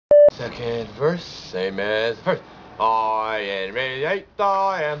Second verse, same as the first. I, Henry VIII,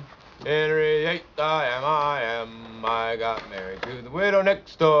 I am. Henry VIII, I am. I got married to the widow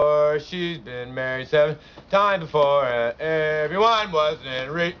next door. She's been married 7 times before, and everyone was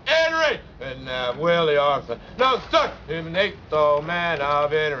Henry, and Willie Arthur. No, sir, him an eighth old man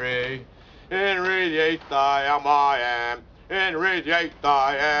of Henry. Henry VIII, I am. Henry VIII,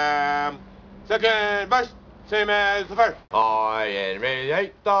 I am. Second verse, same as the first. I, Henry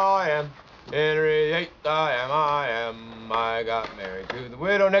VIII, I am. Henry VIII, I am. I got married to the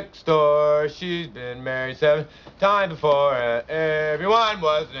widow next door. She's been married 7 times before, and everyone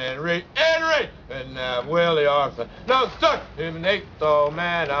was Henry, and Willie Arthur. No, sir, him an eighth old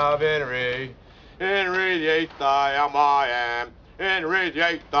man of Henry. Henry VIII, I am. Henry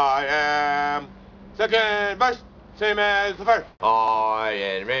VIII, I am. Second verse, same as the first. I,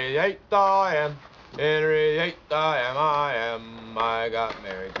 Henry VIII, I am. Henry VIII, I am. I got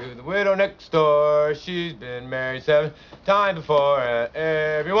married to the widow next door. She's been married 7 times before, and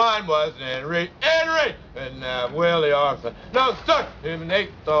everyone was Henry, and Willie Arthur. No, sir, him an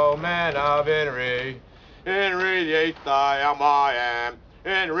eighth old man of Henry. Henry VIII, I am.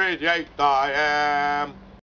 Henry VIII, I am.